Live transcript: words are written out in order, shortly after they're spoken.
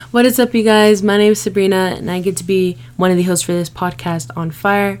What is up, you guys? My name is Sabrina, and I get to be one of the hosts for this podcast on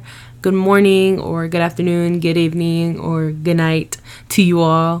fire. Good morning, or good afternoon, good evening, or good night to you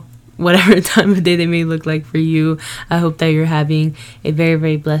all, whatever time of day they may look like for you. I hope that you're having a very,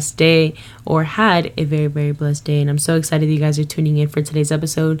 very blessed day, or had a very, very blessed day. And I'm so excited that you guys are tuning in for today's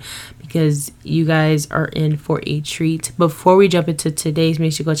episode, because you guys are in for a treat. Before we jump into today's,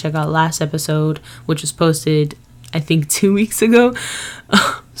 make sure you go check out last episode, which was posted I think 2 weeks ago.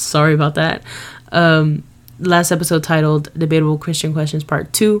 Sorry about that. Last episode titled Debatable Christian Questions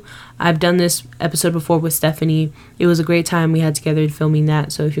Part 2. I've done this episode before with Stephanie. It was a great time we had together filming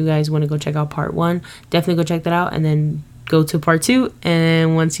that. So if you guys want to go check out Part 1, definitely go check that out and then go to Part 2.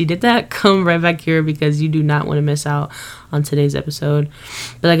 And once you did that, come right back here because you do not want to miss out on today's episode.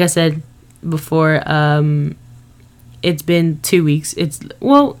 But like I said before, it's been 2 weeks.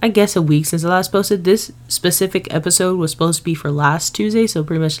 I guess a week since the last posted. This specific episode was supposed to be for last Tuesday, so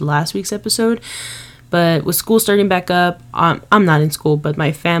pretty much last week's episode. But with school starting back up, I'm not in school, but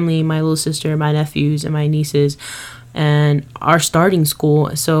my family, my little sister, my nephews, and my nieces, and are starting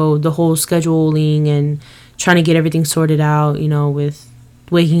school. So the whole scheduling and trying to get everything sorted out, with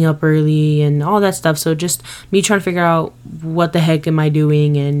waking up early and all that stuff. So just me trying to figure out what the heck am I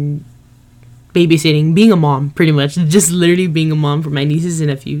doing and babysitting, being a mom, pretty much. Just literally being a mom for my nieces and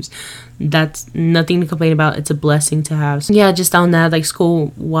nephews. That's nothing to complain about. It's a blessing to have. So yeah, just on that, like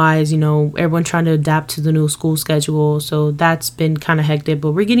school wise, everyone trying to adapt to the new school schedule. So that's been kind of hectic,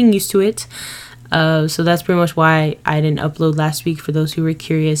 but we're getting used to it. So that's pretty much why I didn't upload last week, for those who were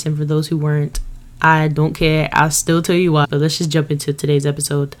curious, and for those who weren't, I don't care. I'll still tell you why. But let's just jump into today's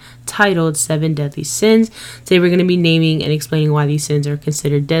episode titled 7 Deadly Sins. Today we're going to be naming and explaining why these sins are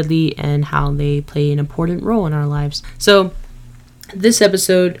considered deadly and how they play an important role in our lives. So this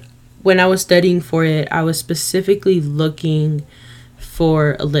episode, when I was studying for it, I was specifically looking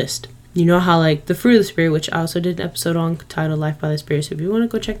for a list. You know how like the fruit of the Spirit, which I also did an episode on titled Life by the Spirit. So if you want to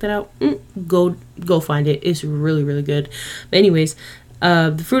go check that out, go find it. It's really, really good. But anyways,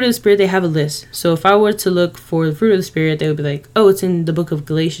 the fruit of the Spirit, they have a list. So if I were to look for the fruit of the Spirit, they would be like, oh, it's in the book of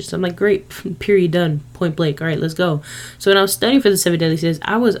Galatians. I'm like, great, period, done, point blank. All right, let's go. So when I was studying for the 7 deadly sins,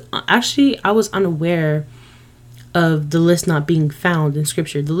 I was unaware of the list not being found in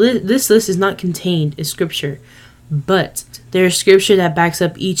Scripture. This list is not contained in Scripture, but there's Scripture that backs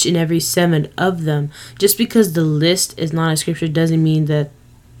up each and every 7 of them. Just because the list is not in Scripture doesn't mean that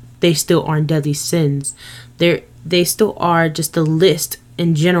they still aren't deadly sins. They still are, just the list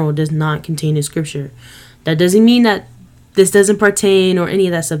in general does not contain in Scripture. That doesn't mean that this doesn't pertain or any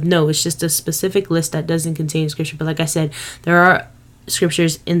of that stuff. No, it's just a specific list that doesn't contain Scripture. But like I said, there are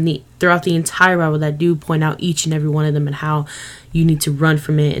Scriptures throughout the entire Bible that do point out each and every one of them and how you need to run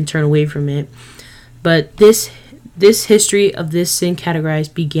from it and turn away from it. But this history of this sin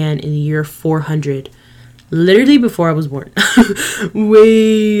categorized began in the year 400. Literally before I was born.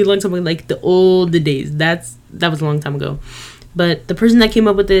 Way long time ago, like the days. That was a long time ago. But the person that came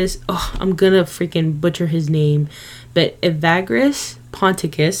up with this, I'm gonna freaking butcher his name, but Evagrius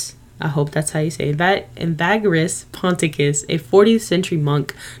Ponticus, I hope that's how you say it. Evagrius Ponticus, a 40th century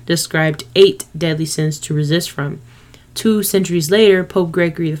monk, described 8 deadly sins to resist from. 2 centuries later, Pope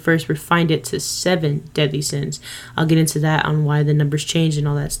Gregory I refined it to 7 deadly sins. I'll get into that on why the numbers changed and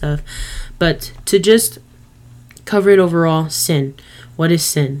all that stuff. But to just cover it overall, sin. What is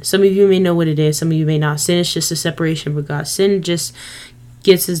sin? Some of you may know what it is. Some of you may not. Sin is just a separation from God. Sin just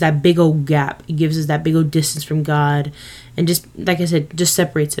gives us that big old gap. It gives us that big old distance from God. And just, like I said, just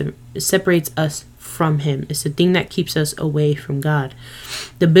separates him. It separates us from him. It's the thing that keeps us away from God.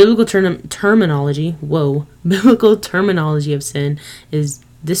 The biblical terminology of sin is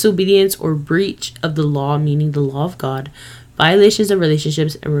disobedience or breach of the law, meaning the law of God, violations of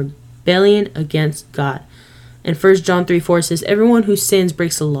relationships, and rebellion against God. And 1 John 3:4 says, everyone who sins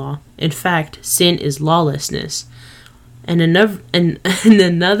breaks the law. In fact, sin is lawlessness. And another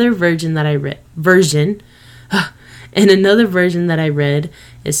version that I read,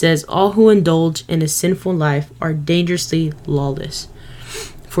 it says, all who indulge in a sinful life are dangerously lawless.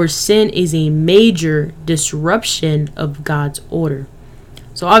 For sin is a major disruption of God's order.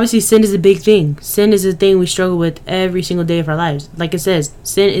 So obviously sin is a big thing. Sin is a thing we struggle with every single day of our lives. Like it says,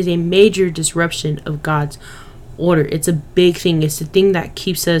 sin is a major disruption of God's order. It's a big thing. It's the thing that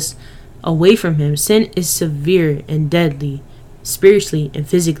keeps us away from him. Sin is severe and deadly, spiritually and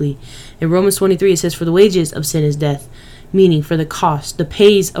physically. In Romans 23, it says, for the wages of sin is death, meaning for the cost, the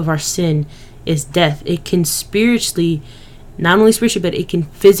pays of our sin is death. It can spiritually, not only spiritually, but it can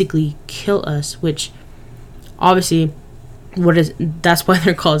physically kill us, which obviously that's why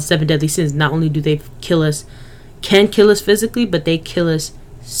they're called 7 deadly sins. Not only do they can kill us physically, but they kill us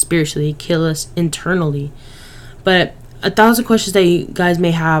spiritually, kill us internally. But 1,000 questions that you guys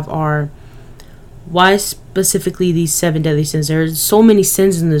may have are, why specifically these 7 deadly sins? There are so many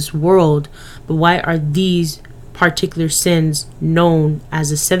sins in this world, but why are these particular sins known as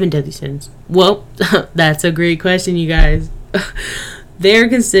the 7 deadly sins? Well, that's a great question, you guys. They're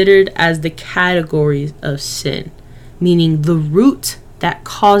considered as the categories of sin, meaning the root that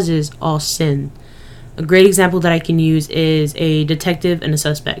causes all sin. A great example that I can use is a detective and a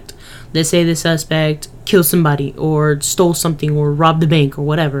suspect. Let's say the suspect killed somebody or stole something or robbed the bank or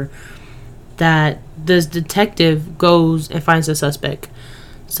whatever. That the detective goes and finds the suspect.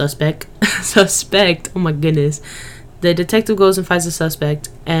 Oh my goodness. The detective goes and finds the suspect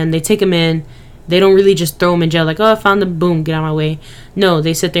and they take him in. They don't really just throw him in jail like, oh, I found him, boom, get out of my way. No,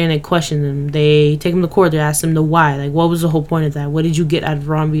 they sit there and they question them. They take him to court. They ask them the why. Like, what was the whole point of that? What did you get out of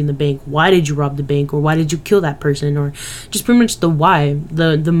robbing the bank? Why did you rob the bank? Or why did you kill that person? Or just pretty much the why,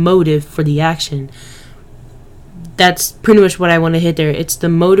 the motive for the action. That's pretty much what I want to hit there. It's the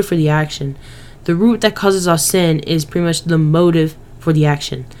motive for the action. The root that causes our sin is pretty much the motive for the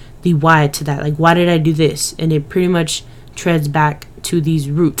action. The why to that. Like, why did I do this? And it pretty much treads back to these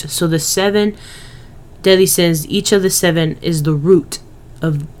roots. So the 7 deadly sins, each of the 7 is the root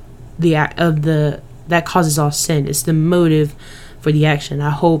of that causes all sin. It's the motive for the action. I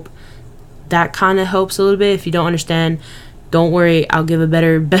hope that kind of helps a little bit. If you don't understand, don't worry, I'll give a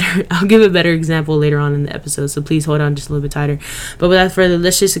better example later on in the episode, so please hold on just a little bit tighter. But without further,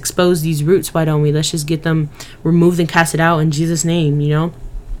 let's just expose these roots, why don't we? Let's just get them removed and cast it out in Jesus' name, you know?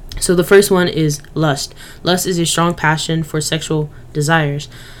 So the first one is lust. Lust is a strong passion for sexual desires.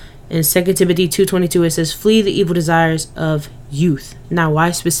 In 2 Timothy 2:22, it says, flee the evil desires of youth. Now,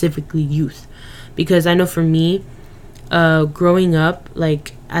 why specifically youth? Because I know for me, growing up,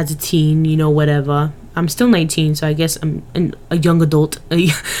 like as a teen, you know, whatever, I'm still 19, so I guess I'm a young adult,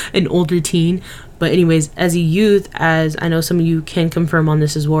 an older teen. But anyways, as a youth, as I know some of you can confirm on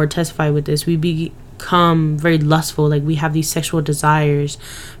this as well or testify with this, we become very lustful. Like, we have these sexual desires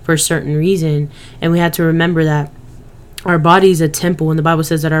for a certain reason. And we had to remember that our body is a temple. And the Bible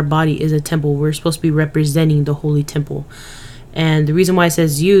says that our body is a temple. We're supposed to be representing the holy temple. And the reason why it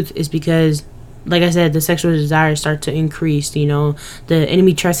says youth is because, like I said, the sexual desires start to increase. You know, the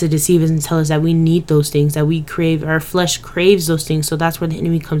enemy tries to deceive us and tell us that we need those things, that we crave. Our flesh craves those things. So that's where the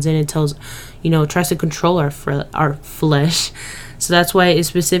enemy comes in and tells, you know, tries to control our flesh. So that's why it's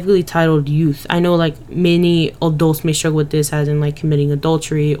specifically titled youth. I know, like, many adults may struggle with this, as in like committing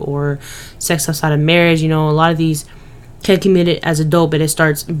adultery or sex outside of marriage. You know, a lot of these can commit it as adult, but it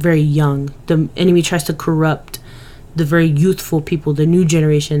starts very young. The enemy tries to corrupt the very youthful people, the new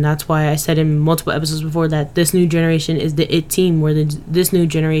generation. That's why I said in multiple episodes before that this new generation is the it team, where this new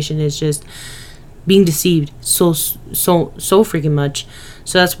generation is just being deceived so freaking much.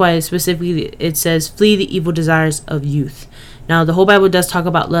 So that's why specifically it says flee the evil desires of youth. Now, the whole Bible does talk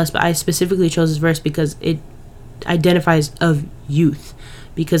about lust, but I specifically chose this verse because it identifies of youth,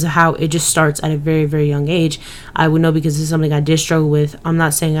 because of how it just starts at a very, very young age. I would know because this is something I did struggle with. I'm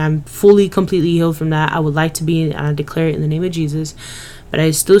not saying I'm fully, completely healed from that. I would like to be, and I declare it in the name of Jesus. But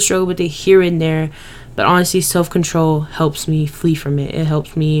I still struggle with it here and there. But honestly, self-control helps me flee from it. It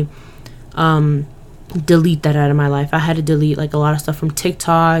helps me delete that out of my life. I had to delete like a lot of stuff from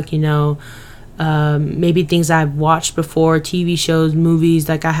TikTok, you know, maybe things I've watched before, TV shows, movies.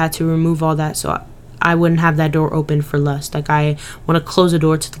 Like, I had to remove all that so I wouldn't have that door open for lust. Like, I want to close the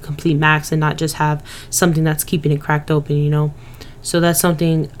door to the complete max and not just have something that's keeping it cracked open, you know. So that's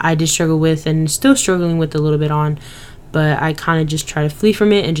something I did struggle with and still struggling with a little bit on. But I kind of just try to flee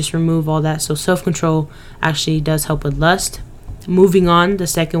from it and just remove all that. So self-control actually does help with lust. Moving on, the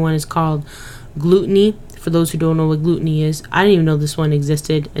second one is called gluttony. For those who don't know what gluttony is, I didn't even know this one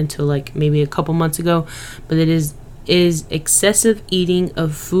existed until like maybe a couple months ago. But it is excessive eating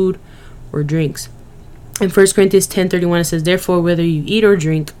of food or drinks. In 1 Corinthians 10:31, it says, therefore, whether you eat or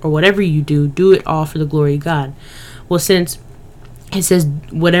drink or whatever you do, do it all for the glory of God. Well, since it says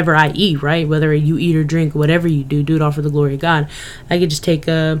whatever I eat, right? Whether you eat or drink, whatever you do, do it all for the glory of God. I could just take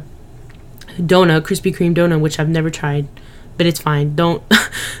a donut, Krispy Kreme donut, which I've never tried, but it's fine. Don't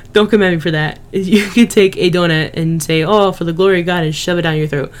come at me for that. You could take a donut and say, oh, for the glory of God, and shove it down your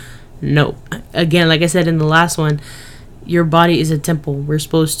throat. No. Again, like I said in the last one, your body is a temple. We're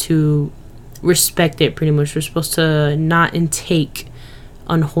supposed to respect it, pretty much. We're supposed to not intake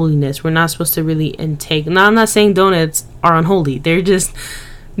unholiness. We're not supposed to really intake. Now, I'm not saying donuts are unholy. They're just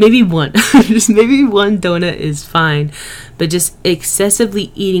maybe one. Just maybe one donut is fine. But just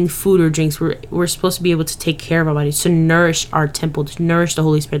excessively eating food or drinks, we're supposed to be able to take care of our bodies, to nourish our temple, to nourish the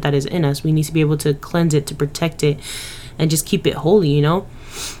Holy Spirit that is in us. We need to be able to cleanse it, to protect it, and just keep it holy, you know?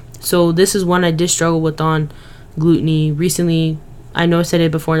 So this is one I did struggle with on gluttony recently. I know I said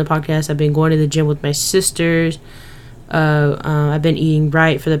it before in the podcast. I've been going to the gym with my sisters. I've been eating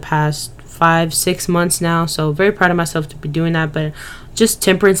right for the past 5-6 months now, so very proud of myself to be doing that. But just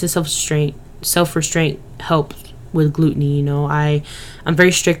temperance and self-restraint helps with gluttony. I'm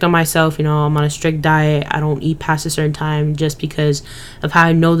very strict on myself. I'm on a strict diet. I don't eat past a certain time just because of how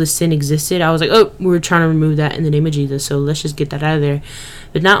I know the sin existed. I was like, oh, we're trying to remove that in the name of Jesus, so let's just get that out of there.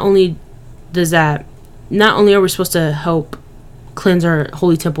 But not only are we supposed to help cleanse our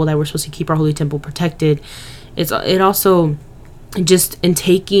holy temple, that we're supposed to keep our holy temple protected, it also just in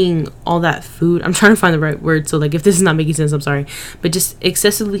taking all that food, I'm trying to find the right word, so like if this is not making sense, I'm sorry, but just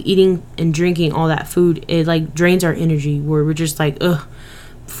excessively eating and drinking all that food, it like drains our energy, where we're just like, ugh,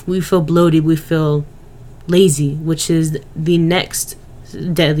 we feel bloated, we feel lazy, which is the next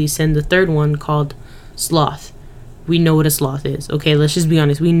deadly sin, the third one, called sloth. We know what a sloth is. Okay, let's just be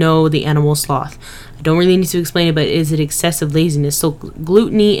honest. We know the animal sloth. I don't really need to explain it, but is it excessive laziness? So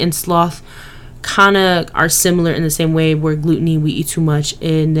gluttony and sloth kind of are similar in the same way, where gluttony, we eat too much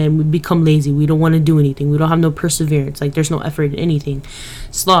and then we become lazy. We don't want to do anything. We don't have no perseverance. Like there's no effort in anything.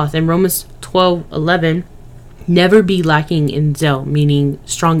 Sloth, in Romans 12:11, never be lacking in zeal, meaning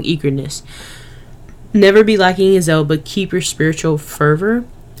strong eagerness. Never be lacking in zeal, but keep your spiritual fervor.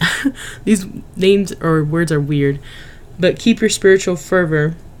 These names or words are weird, but keep your spiritual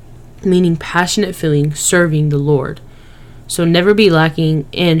fervor, meaning passionate feeling, serving the Lord. So never be lacking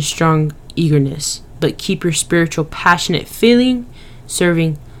in strong eagerness, but keep your spiritual passionate feeling,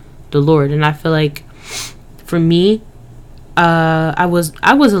 serving the Lord. And I feel like for me, I was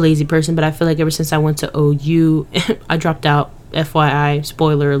a lazy person, but I feel like ever since I went to OU, I dropped out. FYI,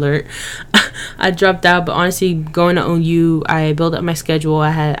 spoiler alert. I dropped out, but honestly, going to OU, I built up my schedule.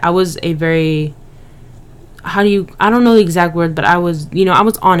 I was a very, I don't know the exact word, but I was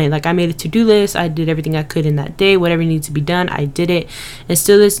on it. Like I made a to-do list. I did everything I could in that day. Whatever needs to be done, I did it. And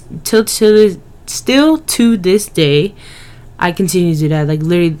still to this day, I continue to do that. Like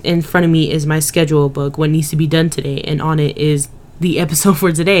literally in front of me is my schedule book, what needs to be done today, and on it is the episode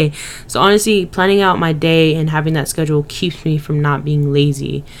for today. So honestly, planning out my day and having that schedule keeps me from not being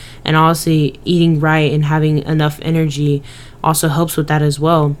lazy. And honestly, eating right and having enough energy also helps with that as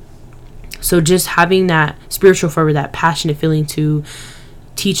well. So just having that spiritual fervor, that passionate feeling to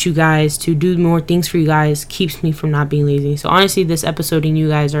teach you guys, to do more things for you guys, keeps me from not being lazy. So honestly, this episode and you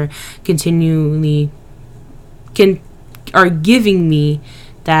guys are are giving me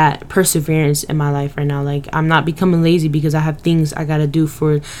that perseverance in my life right now. Like I'm not becoming lazy because I have things I gotta do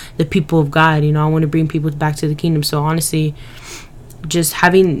for the people of God. I want to bring people back to the kingdom. So honestly, just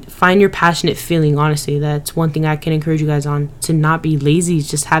find your passionate feeling. Honestly, that's one thing I can encourage you guys on, to not be lazy.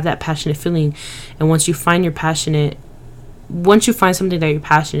 Just have that passionate feeling, and once you find something that you're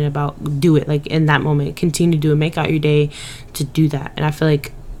passionate about, do it. Like in that moment, continue to do it. Make out your day to do that. And I feel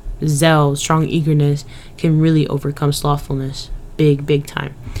like zeal, strong eagerness, can really overcome slothfulness. Big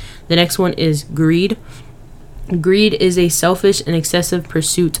time. The next one is greed. Greed is a selfish and excessive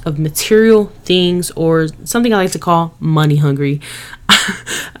pursuit of material things, or something I like to call money hungry.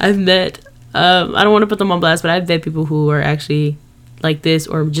 I've met, I don't want to put them on blast, but I've met people who are actually like this,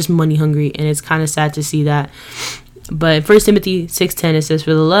 or just money hungry, and it's kind of sad to see that. But 1 Timothy 6:10, it says,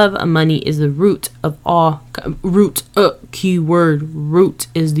 for the love of money is the root of all, root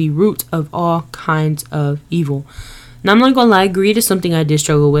is the root of all kinds of evil. Now, I'm not gonna lie, greed is something I did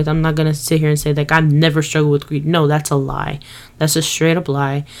struggle with. I'm not gonna sit here and say like I've never struggled with greed. No, that's a lie. That's a straight up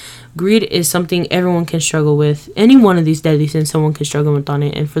lie. Greed is something everyone can struggle with. Any one of these deadly sins, someone can struggle with on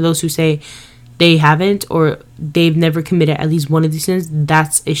it. And for those who say they haven't, or they've never committed at least one of these sins,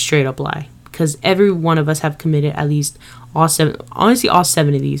 that's a straight up lie. Because every one of us have committed at least all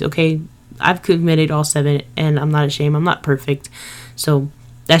seven of these, okay? I've committed all 7, and I'm not ashamed. I'm not perfect. So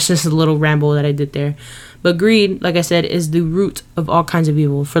that's just a little ramble that I did there. But greed, like I said, is the root of all kinds of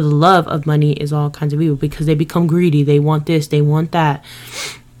evil. For the love of money is all kinds of evil, because they become greedy. They want this, they want that.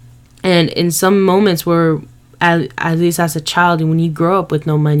 And in some moments where, at least as a child, and when you grow up with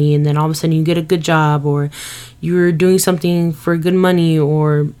no money, and then all of a sudden you get a good job, or you're doing something for good money,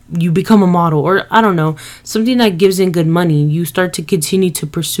 or you become a model, or I don't know, something that gives in good money, you start to continue to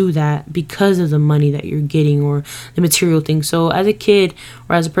pursue that because of the money that you're getting, or the material things. So as a kid,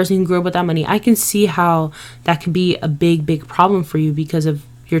 or as a person who grew up with that money, I can see how that could be a big problem for you because of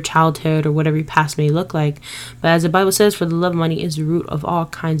your childhood or whatever your past may look like. But as the Bible says, for the love of money is the root of all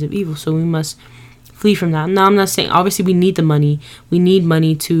kinds of evil. So we must flee from that. Now, I'm not saying, obviously we need the money. We need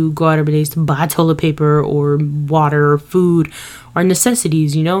money to go out every day to buy toilet paper or water or food or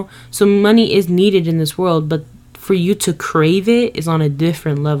necessities, So money is needed in this world, but for you to crave it is on a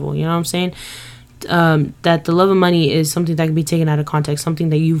different level. You know what I'm saying? That the love of money is something that can be taken out of context, something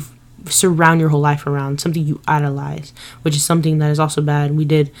that you've surround your whole life around, something you idolize, which is something that is also bad.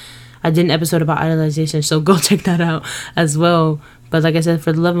 I did an episode about idolization, so go check that out as well. But like I said,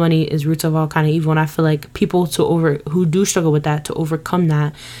 for the love of money is roots of all kind of evil, and I feel like people who do struggle with that, to overcome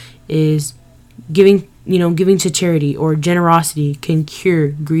that, is giving to charity or generosity can cure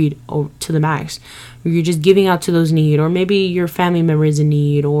greed to the max. You're just giving out to those in need, or maybe your family member is in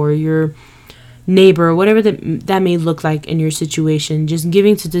need, or your neighbor, or whatever that may look like in your situation. Just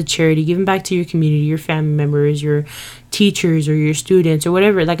giving to the charity, giving back to your community, your family members, your teachers, or your students, or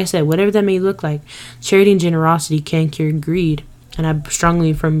whatever. Like I said, whatever that may look like, charity and generosity can cure greed, and I strongly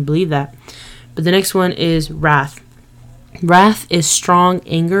and firmly believe that. But the next one is wrath. Wrath is strong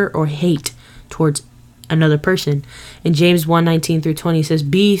anger or hate towards another person. In James 1:19-20 it says,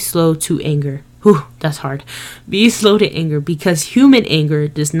 be slow to anger. Whew, that's hard. Be slow to anger, because human anger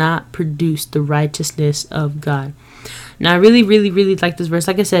does not produce the righteousness of God. Now, I really, really, really like this verse.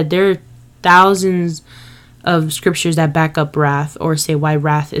 Like I said, there are thousands of scriptures that back up wrath, or say why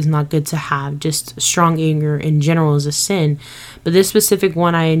wrath is not good to have. Just strong anger in general is a sin. But this specific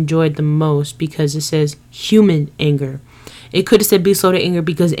one I enjoyed the most because it says human anger. It could have said be slow to anger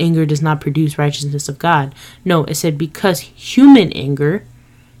because anger does not produce righteousness of God. No, it said because human anger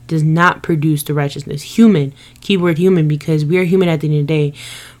does not produce the righteousness. Human, keyword human, because we are human at the end of the day.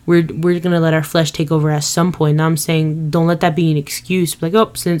 We're going to let our flesh take over at some point. Now I'm saying don't let that be an excuse. Like,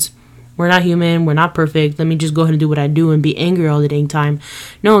 oh, since we're not human, we're not perfect, let me just go ahead and do what I do and be angry all the dang time.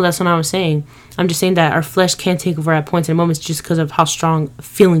 No, that's what I was saying. I'm just saying that our flesh can take over at points and moments just because of how strong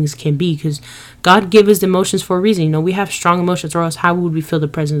feelings can be. Because God gave us the emotions for a reason. We have strong emotions, or else how would we feel the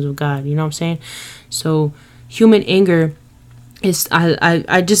presence of God? You know what I'm saying? So human anger is,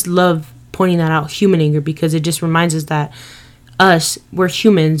 I just love pointing that out, human anger, because it just reminds us that we're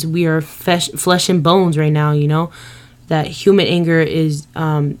humans. We are flesh and bones right now, that human anger is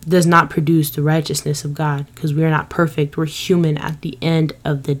does not produce the righteousness of God, because we are not perfect. We're human at the end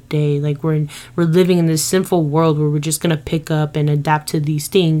of the day. Like we're living in this sinful world where we're just gonna pick up and adapt to these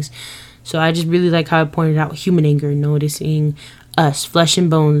things. So I just really like how I pointed out human anger, noticing us, flesh and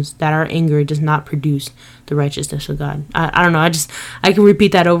bones, that our anger does not produce the righteousness of God. I don't know. I can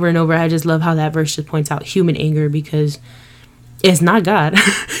repeat that over and over. I just love how that verse just points out human anger, because it's not God.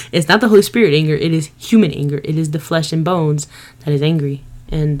 It's not the Holy Spirit anger. It is human anger. It is the flesh and bones that is angry,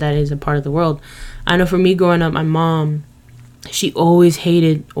 and that is a part of the world. I know for me growing up, my mom, she always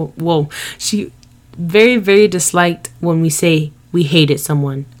hated, she very, very disliked when we say we hated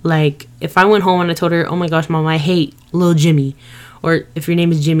someone. Like if I went home and I told her, oh my gosh, Mom, I hate little Jimmy. Or if your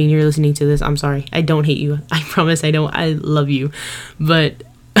name is Jimmy and you're listening to this, I'm sorry. I don't hate you. I promise I don't. I love you. But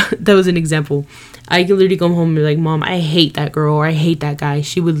that was an example. I could literally come home and be like, Mom, I hate that girl, or I hate that guy.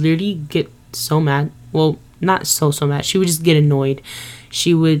 She would literally get so mad. Well, not so mad. She would just get annoyed.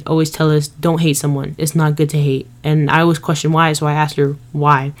 She would always tell us, don't hate someone. It's not good to hate. And I always question why. So I asked her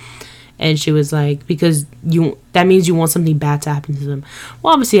why. And she was like, because that means you want something bad to happen to them.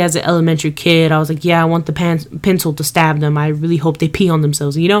 Well, obviously, as an elementary kid, I was like, yeah, I want the pencil to stab them. I really hope they pee on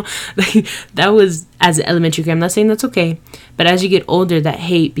themselves, Like, that was as an elementary kid. I'm not saying that's okay. But as you get older, that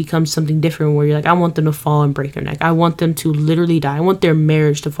hate becomes something different, where you're like, I want them to fall and break their neck. I want them to literally die. I want their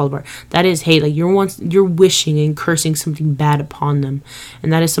marriage to fall apart. That is hate. Like, you're wishing and cursing something bad upon them.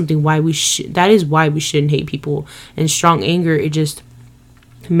 And that is something that is why we shouldn't hate people. And strong anger, it just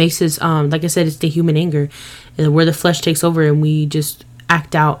makes us, like I said, it's the human anger, where the flesh takes over and we just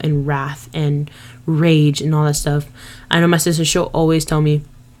act out in wrath and rage and all that stuff. I know my sister, she'll always tell me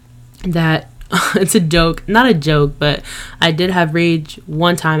that it's a joke, not a joke, but I did have rage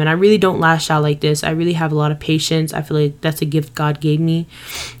one time, and I really don't lash out like this. I really have a lot of patience. I feel like that's a gift God gave me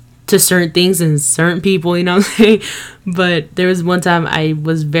to certain things and certain people, you know what I'm saying? But there was one time I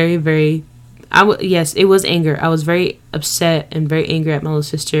was very, very, yes, it was anger. I was very upset and very angry at my little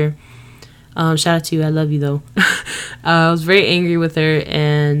sister. Shout out to you. I love you, though. I was very angry with her,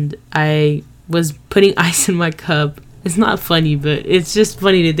 and I was putting ice in my cup. It's not funny, but it's just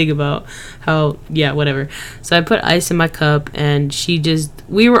funny to think about how, yeah, whatever. So I put ice in my cup, and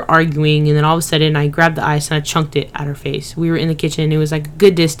we were arguing, and then all of a sudden I grabbed the ice and I chunked it at her face. We were in the kitchen. It was like a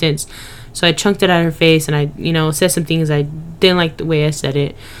good distance. So I chunked it at her face, and I, said some things I didn't like the way I said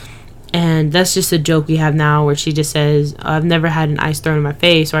it. And that's just a joke we have now, where she just says, I've never had an ice thrown in my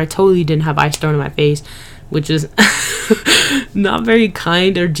face, or I totally didn't have ice thrown in my face, which is not very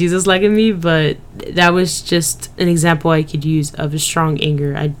kind or Jesus-like in me, but that was just an example I could use of a strong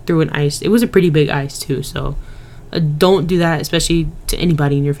anger. I threw an ice. It was a pretty big ice too, so Don't do that, especially to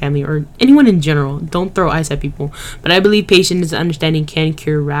anybody in your family or anyone in general. Don't throw ice at people. But I believe patience and understanding can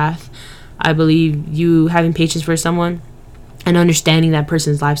cure wrath. I believe you having patience for someone and understanding that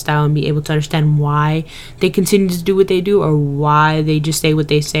person's lifestyle and be able to understand why they continue to do what they do or why they just say what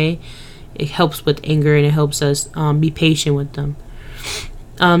they say, it helps with anger, and it helps us be patient with them.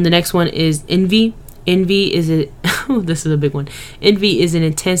 The next one is envy. Envy is this is a big one. Envy is an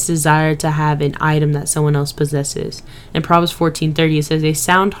intense desire to have an item that someone else possesses. In Proverbs 14:30, it says, "A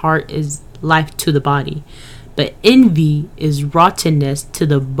sound heart is life to the body, but envy is rottenness to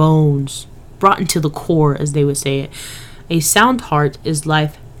the bones," rotten to the core, as they would say it. A sound heart is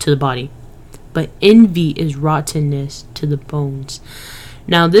life to the body, but envy is rottenness to the bones.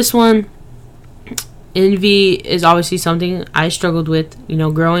 Now, this one, envy is obviously something I struggled with,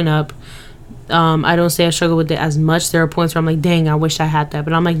 growing up. I don't say I struggle with it as much. There are points where I'm like, dang, I wish I had that.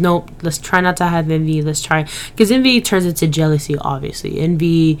 But I'm like, nope, let's try not to have envy. Let's try. Because envy turns into jealousy, obviously.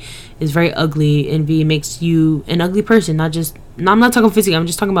 Envy is very ugly. Envy makes you an ugly person. I'm not talking physically. I'm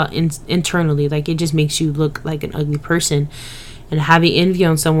just talking about internally. Like, it just makes you look like an ugly person. And having envy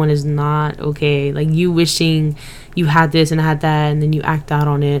on someone is not okay. Like, you wishing you had this and had that, and then you act out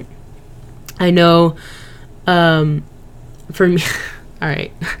on it. I know, for me... All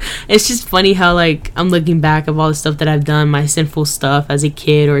right. It's just funny how, like, I'm looking back of all the stuff that I've done, my sinful stuff as a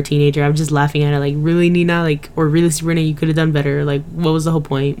kid or a teenager. I'm just laughing at it, like, really, Nina? Like, or really, Sabrina, you could have done better. Like, what was the whole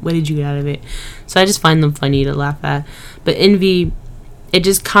point? What did you get out of it? So I just find them funny to laugh at. But envy, it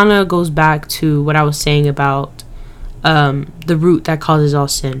just kind of goes back to what I was saying about the root that causes all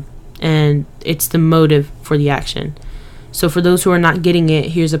sin. And it's the motive for the action. So for those who are not getting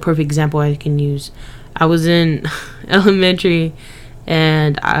it, here's a perfect example I can use. I was in elementary...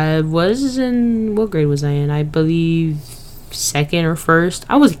 And I was in, what grade was I in? I believe second or first.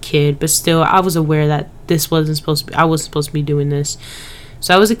 I was a kid, but still, I was aware that I wasn't supposed to be doing this.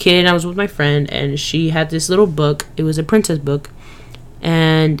 So I was a kid, and I was with my friend, and she had this little book. It was a princess book,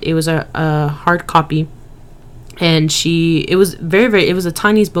 and it was a hard copy. And it was it was the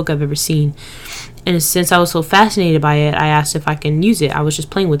tiniest book I've ever seen. And since I was so fascinated by it, I asked if I can use it. I was just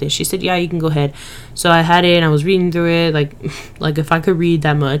playing with it. She said, yeah, you can go ahead. So I had it, and I was reading through it, like if I could read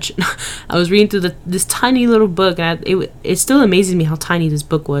that much. I was reading through this tiny little book, and it still amazes me how tiny this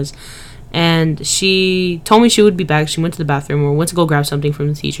book was. And she told me she would be back. She went to the bathroom or went to go grab something from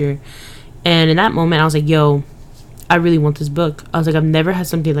the teacher. And in that moment, I was like, yo, I really want this book. I was like, I've never had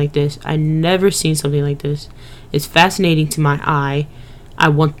something like this. I never seen something like this. It's fascinating to my eye. I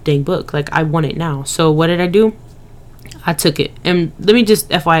want the dang book. Like, I want it now. So what did I do? I took it. And let me just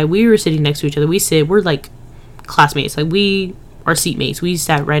FYI, we were sitting next to each other. We're like classmates. Like, we are seatmates. We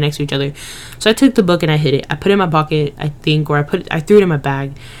sat right next to each other. So I took the book and I hid it. I put it in my pocket, I think, or I threw it in my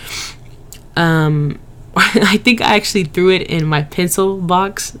bag. I think I actually threw it in my pencil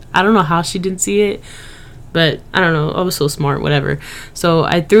box. I don't know how she didn't see it, but I don't know. I was so smart, whatever. So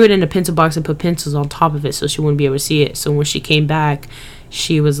I threw it in a pencil box and put pencils on top of it so she wouldn't be able to see it. So when she came back,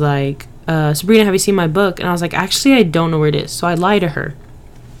 she was like, Sabrina, have you seen my book? And I was like, actually, I don't know where it is. So I lied to her.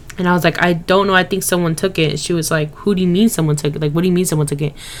 And I was like, I don't know. I think someone took it. And she was like, who do you mean someone took it? Like, what do you mean someone took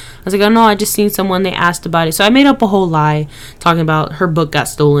it? I was like, oh, no, I just seen someone. They asked about it. So I made up a whole lie talking about her book got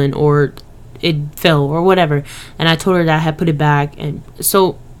stolen or it fell or whatever. And I told her that I had put it back. And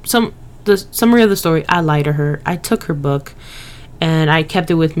so the summary of the story, I lied to her. I took her book and I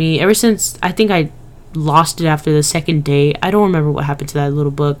kept it with me ever since. I think I lost it after the second day. I don't remember what happened to that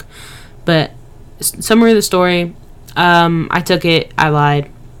little book, but summary of the story, I took it, I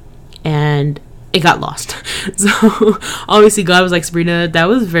lied, and it got lost. So obviously God was like, Sabrina, that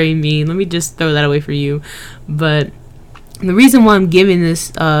was very mean. Let me just throw that away for you. But the reason why I'm giving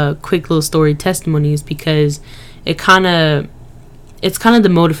this quick little story testimony is because it's kind of the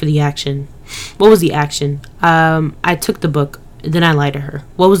motive for the action. What was the action? I took the book, then I lied to her.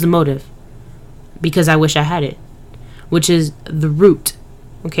 What was the motive? Because I wish I had it, which is the root.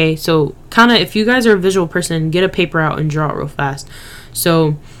 Okay, so kind of, if you guys are a visual person, get a paper out and draw it real fast.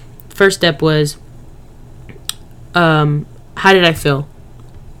 So first step was, how did I feel?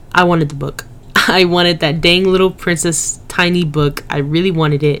 I wanted the book. I wanted that dang little princess tiny book. I really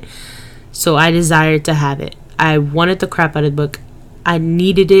wanted it. So I desired to have it. I wanted the crap out of the book. I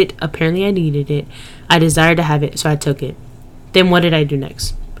needed it. Apparently I needed it. I desired to have it, so I took it. Then what did I do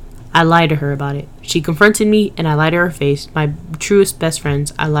next? I lied to her about it. She confronted me and I lied to her face. My truest best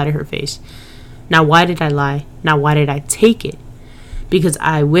friends, I lied to her face. Now why did I lie? Now why did I take it? Because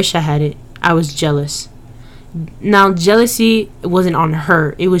I wish I had it. I was jealous. Now jealousy wasn't on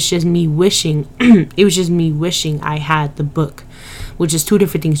her. It was just me wishing. It was just me wishing I had the book, which is two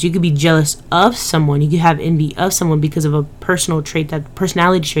different things. You could be jealous of someone. You could have envy of someone because of a personality trait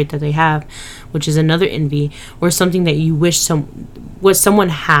that they have, which is another envy, or something that you wish what someone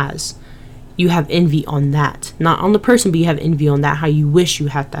has. You have envy on that, not on the person, but you have envy on that, how you wish you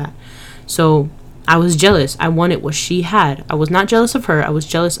had that. So I was jealous. I wanted what she had. I was not jealous of her. I was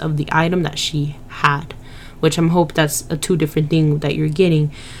jealous of the item that she had, which I'm hope that's a two different thing that you're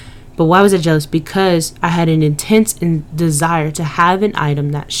getting. But why was I jealous? Because I had an intense desire to have an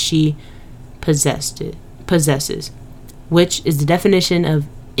item that she possesses, which is the definition of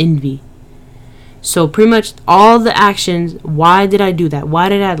envy. So pretty much all the actions, why did I do that? Why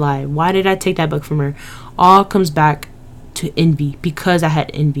did I lie? Why did I take that book from her? All comes back to envy, because I had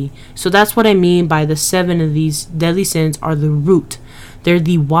envy. So that's what I mean by the 7 of these deadly sins are the root. They're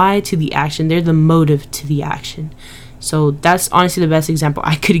the why to the action. They're the motive to the action. So that's honestly the best example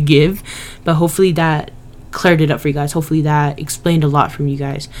I could give. But hopefully that cleared it up for you guys. Hopefully that explained a lot from you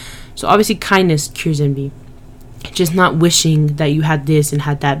guys. So obviously kindness cures envy. Just not wishing that you had this and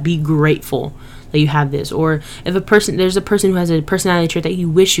had that. Be grateful that you have this. Or if there's a person who has a personality trait that you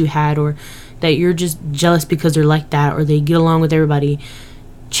wish you had, or that you're just jealous because they're like that, or they get along with everybody,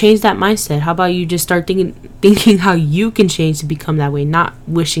 change that mindset. How about you just start thinking how you can change to become that way, not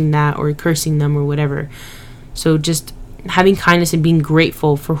wishing that or cursing them or whatever. So just having kindness and being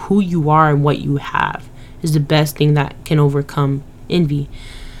grateful for who you are and what you have is the best thing that can overcome envy.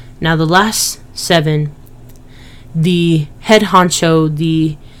 Now the last 7, the head honcho,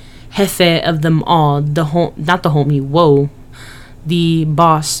 the jefe of them all, the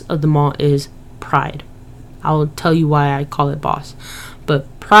boss of them all is pride. I'll tell you why I call it boss.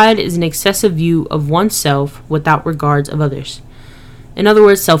 But pride is an excessive view of oneself without regards of others. In other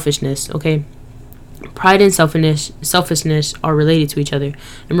words, selfishness, okay? Pride and selfishness are related to each other.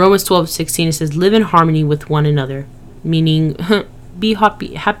 In Romans 12:16 it says, live in harmony with one another. Meaning, be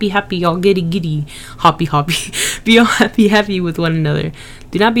happy, y'all giddy, hoppy. Be all happy with one another.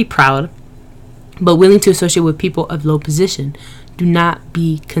 Do not be proud, but willing to associate with people of low position. Do not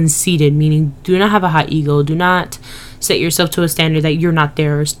be conceited, meaning do not have a high ego. Do not set yourself to a standard that you're not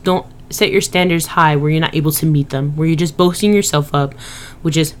there. Or don't set your standards high where you're not able to meet them, where you're just boasting yourself up,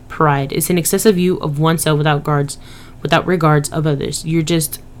 which is pride. It's an excessive view of oneself without regards of others. You're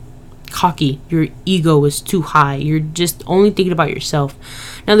just cocky. Your ego is too high. You're just only thinking about yourself.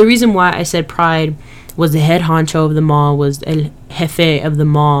 Now, the reason why I said pride was the head honcho of them all, was el jefe of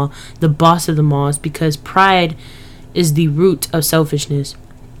them all, the boss of them all, is because pride is the root of selfishness.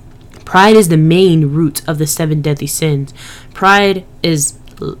 Pride is the main root of the 7 deadly sins. Pride.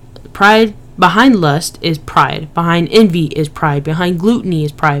 Behind lust is pride. Behind envy is pride. Behind gluttony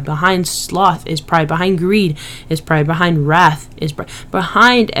is pride. Behind sloth is pride. Behind greed is pride. Behind wrath is pride.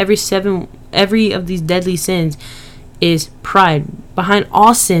 Behind every of these deadly sins is pride. Behind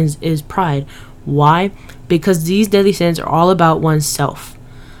all sins is pride. Why? Because these deadly sins are all about oneself.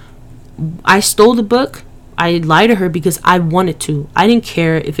 I stole the book. I lied to her because I wanted to. I didn't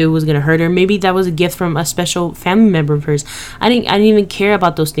care if it was going to hurt her. Maybe that was a gift from a special family member of hers. I didn't even care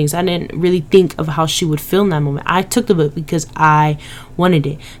about those things. I didn't really think of how she would feel in that moment. I took the book because I wanted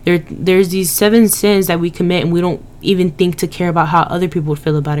it. There's these 7 sins that we commit and we don't even think to care about how other people would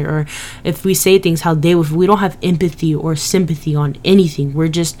feel about it, or if we say things how they would. We don't have empathy or sympathy on anything. We're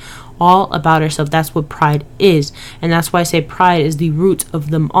just all about ourselves. That's what pride is, and that's why I say pride is the root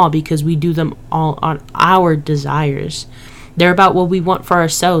of them all, because we do them all on our desires. They're about what we want for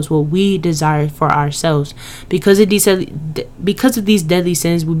ourselves, what we desire for ourselves. Because of these deadly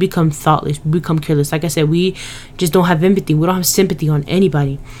sins, we become thoughtless, we become careless. Like I said, we just don't have empathy. We don't have sympathy on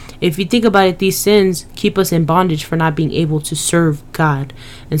anybody. If you think about it, these sins keep us in bondage for not being able to serve God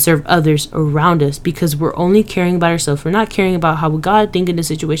and serve others around us, because we're only caring about ourselves. We're not caring about how God would think in this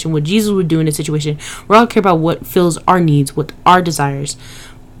situation, what Jesus would do in this situation. We're all care about what fills our needs, what our desires,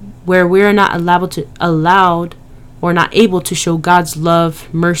 where we're not allowed or not able to show God's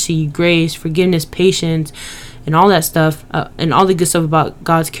love, mercy, grace, forgiveness, patience, and all that stuff, and all the good stuff about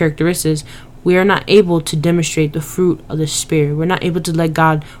God's characteristics. We are not able to demonstrate the fruit of the Spirit. We're not able to let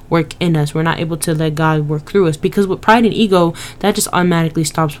God work in us. We're not able to let God work through us. Because with pride and ego, that just automatically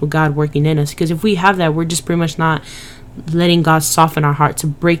stops with God working in us. Because if we have that, we're just pretty much not letting God soften our heart to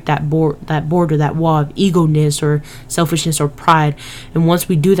break that border, that wall of ego-ness or selfishness or pride. And once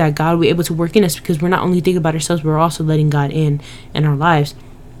we do that, God will be able to work in us, because we're not only thinking about ourselves, we're also letting God in our lives.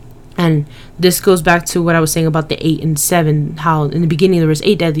 And this goes back to what I was saying about the 8 and 7, how in the beginning there was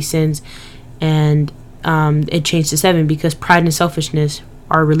 8 deadly sins, and it changed to 7 because pride and selfishness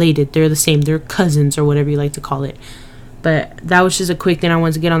are related. They're the same. They're cousins, or whatever you like to call it. But that was just a quick thing I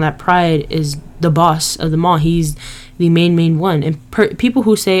wanted to get on. That pride is the boss of them all. He's the main one. And people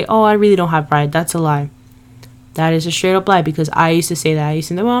who say, oh, I really don't have pride, that's a lie. That is a straight up lie, because I used to say that. I used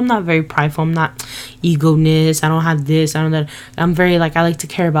to say, well, I'm not very prideful. I'm not egonist. I don't have this. I don't that. I'm very, I like to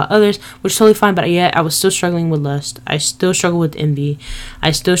care about others, which is totally fine. But yet, I was still struggling with lust. I still struggle with envy.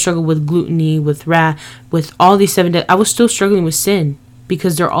 I still struggle with gluttony, with wrath, with all these 7 days. I was still struggling with sin,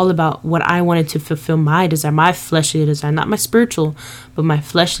 because they're all about what I wanted to fulfill my desire, my fleshly desire, not my spiritual, but my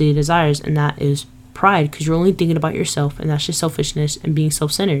fleshly desires. And that is pride, because you're only thinking about yourself, and that's just selfishness and being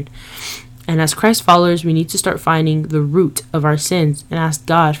self-centered. And as Christ followers, we need to start finding the root of our sins and ask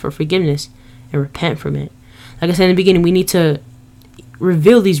God for forgiveness and repent from it. Like I said in the beginning, we need to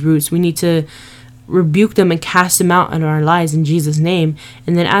reveal these roots. We need to rebuke them and cast them out in our lives in Jesus' name,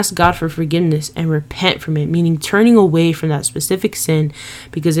 and then ask God for forgiveness and repent from it, meaning turning away from that specific sin.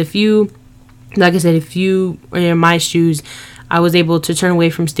 Because if you, like I said, if you are in my shoes, I was able to turn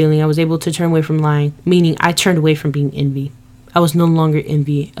away from stealing. I was able to turn away from lying, meaning I turned away from being envy. I was no longer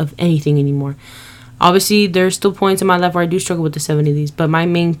envy of anything anymore. Obviously, there's still points in my life where I do struggle with the 7 of these, but my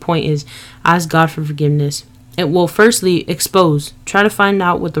main point is ask God for forgiveness. It will firstly expose. Try to find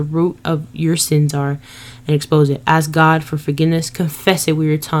out what the root of your sins are and expose it. Ask God for forgiveness. Confess it with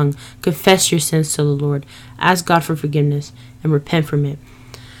your tongue. Confess your sins to the Lord. Ask God for forgiveness and repent from it.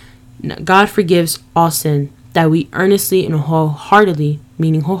 Now, God forgives all sin that we earnestly and wholeheartedly,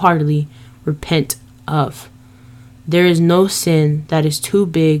 meaning wholeheartedly, repent of. There is no sin that is too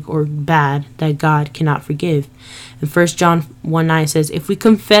big or bad that God cannot forgive. And 1 John 1:9 says, if we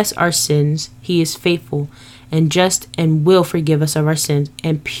confess our sins, he is faithful and just and will forgive us of our sins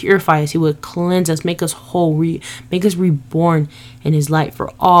and purify us. He will cleanse us, make us whole, make us reborn in his light from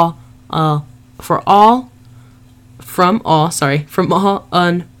all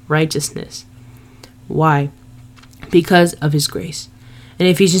unrighteousness. Why? Because of his grace. In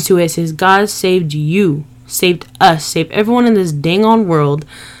Ephesians 2, it says, God saved you, saved us, saved everyone in this dang on world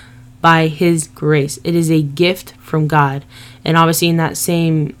by his grace. It is a gift from God. And obviously in that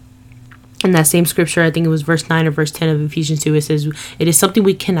same scripture, I think it was verse 9 or verse 10 of Ephesians 2, it says it is something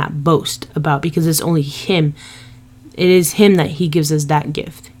we cannot boast about, because it's only him. It is him that he gives us that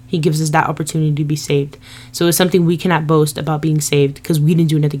gift. He gives us that opportunity to be saved. So it's something we cannot boast about being saved, because we didn't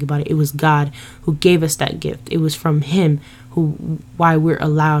do anything about it. It was God who gave us that gift. It was from him why we're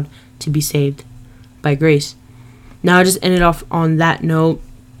allowed to be saved by grace. Now I just ended off on that note,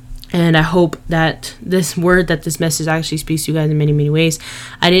 and I hope that this message actually speaks to you guys in many, many ways.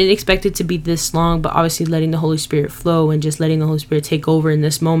 I didn't expect it to be this long, but obviously letting the Holy Spirit flow and just letting the Holy Spirit take over in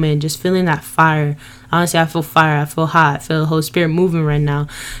this moment, just feeling that fire. Honestly, I feel fire. I feel hot. I feel the Holy Spirit moving right now.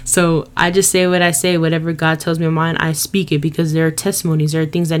 So I just say what I say. Whatever God tells me in mind, I speak it, because there are testimonies. There are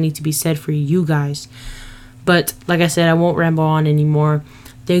things that need to be said for you guys. But like I said, I won't ramble on anymore.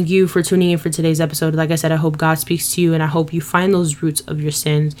 Thank you for tuning in for today's episode. Like I said, I hope God speaks to you, and I hope you find those roots of your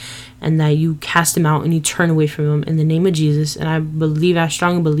sins and that you cast them out and you turn away from them in the name of Jesus. And I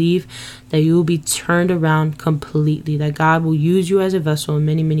strongly believe that you will be turned around completely, that God will use you as a vessel in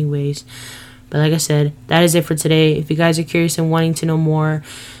many, many ways. But like I said, that is it for today. If you guys are curious and wanting to know more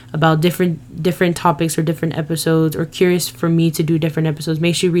about different topics or different episodes, or curious for me to do different episodes,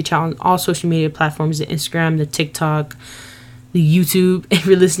 make sure you reach out on all social media platforms, the Instagram, the TikTok, the YouTube. If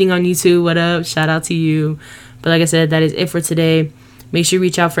you're listening on YouTube, what up? Shout out to you. But like I said, that is it for today. Make sure you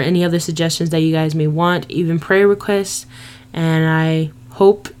reach out for any other suggestions that you guys may want, even prayer requests. And I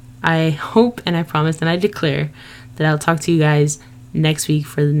hope and I promise and I declare that I'll talk to you guys next week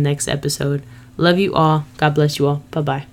for the next episode. Love you all. God bless you all. Bye-bye.